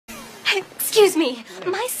Excuse me.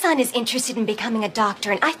 My son is interested in becoming a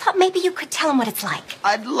doctor, and I thought maybe you could tell him what it's like.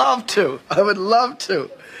 I'd love to. I would love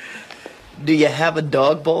to. Do you have a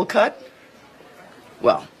dog bowl cut?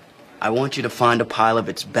 Well, I want you to find a pile of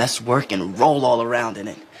its best work and roll all around in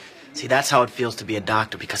it. See, that's how it feels to be a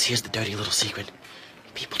doctor, because here's the dirty little secret.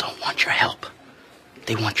 People don't want your help.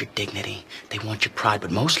 They want your dignity. They want your pride,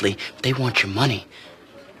 but mostly, they want your money.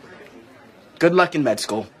 Good luck in med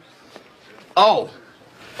school. Oh!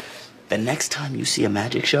 The next time you see a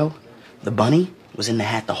magic show, the bunny was in the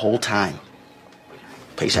hat the whole time.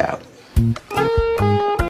 Peace out.